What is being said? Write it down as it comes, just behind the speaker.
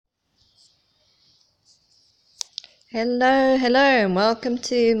Hello, and welcome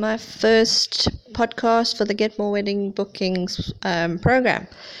to my first podcast for the Get More Wedding Bookings program.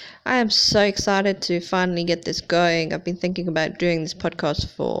 I am so excited to finally get this going. I've been thinking about doing this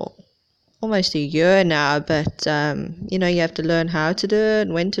podcast for almost a year now, but you have to learn how to do it,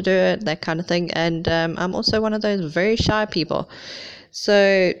 when to do it, that kind of thing. And I'm also one of those very shy people.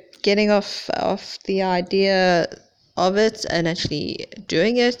 So getting off the idea of it and actually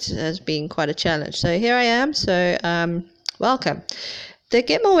doing it has been quite a challenge. So here I am. So welcome. The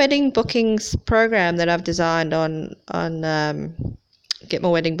Get More Wedding Bookings program that I've designed on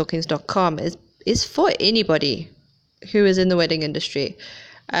getmoreweddingbookings.com is for anybody who is in the wedding industry.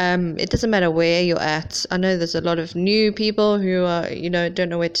 It doesn't matter where you're at. I know there's a lot of new people who are, don't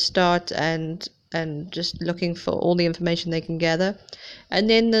know where to start and just looking for all the information they can gather. And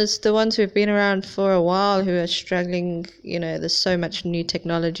then there's the ones who've been around for a while who are struggling. There's so much new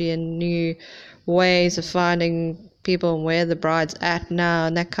technology and new ways of finding people and where the bride's at now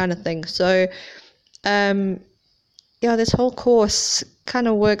and that kind of thing. So, this whole course kind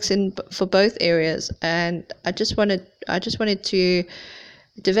of works in for both areas, and I just wanted to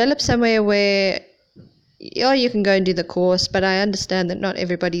develop somewhere where you can go and do the course, but I understand that not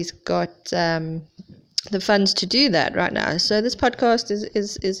everybody's got the funds to do that right now. So this podcast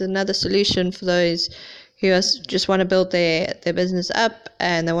is another solution for those who just want to build their business up,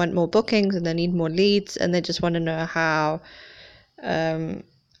 and they want more bookings and they need more leads, and they just want to know how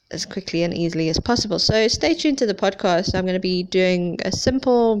as quickly and easily as possible. So stay tuned to the podcast. I'm going to be doing a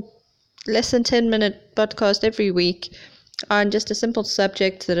simple, less than 10-minute podcast every week on just a simple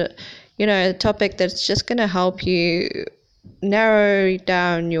subject a topic that's just going to help you narrow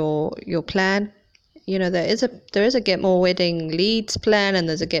down your plan. There is a Get More Wedding Leads plan, and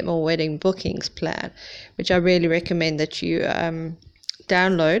there's a Get More Wedding Bookings plan, which I really recommend that you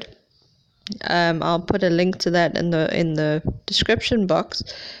download. I'll put a link to that in the description box.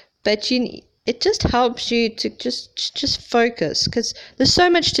 But it just helps you to just focus, because there's so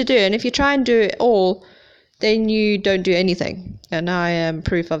much to do, and if you try and do it all, then you don't do anything. And I am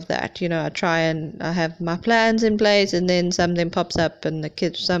proof of that. I try and I have my plans in place, and then something pops up, and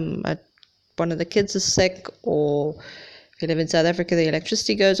one of the kids is sick, or if you live in South Africa, the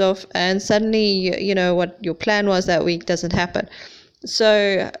electricity goes off, and suddenly what your plan was that week doesn't happen.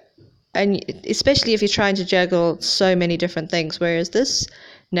 So, and especially if you're trying to juggle so many different things, whereas this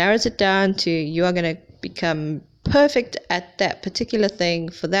narrows it down to you are going to become perfect at that particular thing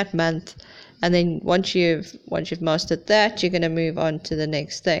for that month, and then once you've mastered that, you're going to move on to the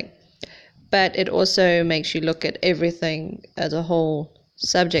next thing. But it also makes you look at everything as a whole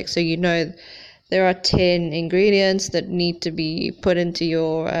subject, so there are 10 ingredients that need to be put into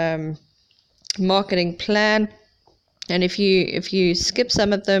your marketing plan. And if you skip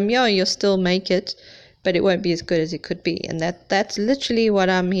some of them, you'll still make it, but it won't be as good as it could be. And that's literally what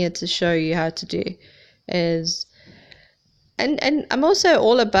I'm here to show you how to do. And I'm also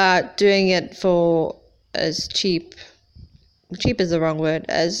all about doing it for as cheap is the wrong word,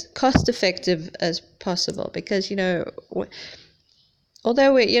 as cost effective as possible, because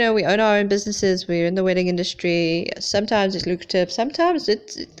although we own our own businesses, we're in the wedding industry, sometimes it's lucrative, sometimes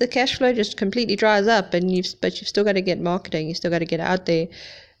the cash flow just completely dries up, but you've still got to get marketing, you still got to get out there.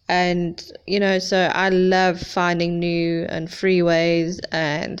 And so I love finding new and free ways,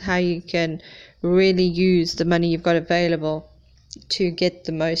 and how you can really use the money you've got available to get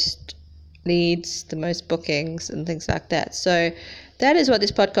the most leads, the most bookings, and things like that. So that is what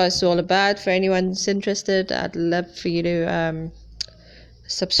this podcast is all about. For anyone that's interested, I'd love for you to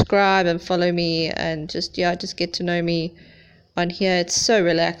subscribe and follow me, and just get to know me on here. It's so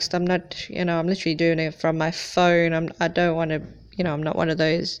relaxed. I'm not, I'm literally doing it from my phone. I don't want to, I'm not one of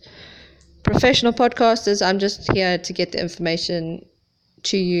those professional podcasters. I'm just here to get the information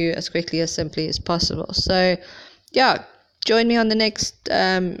to you as quickly, as simply as possible. So join me on the next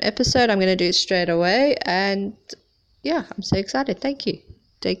episode. I'm going to do it straight away, and I'm so excited. Thank you.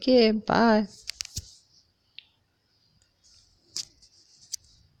 Take care. Bye.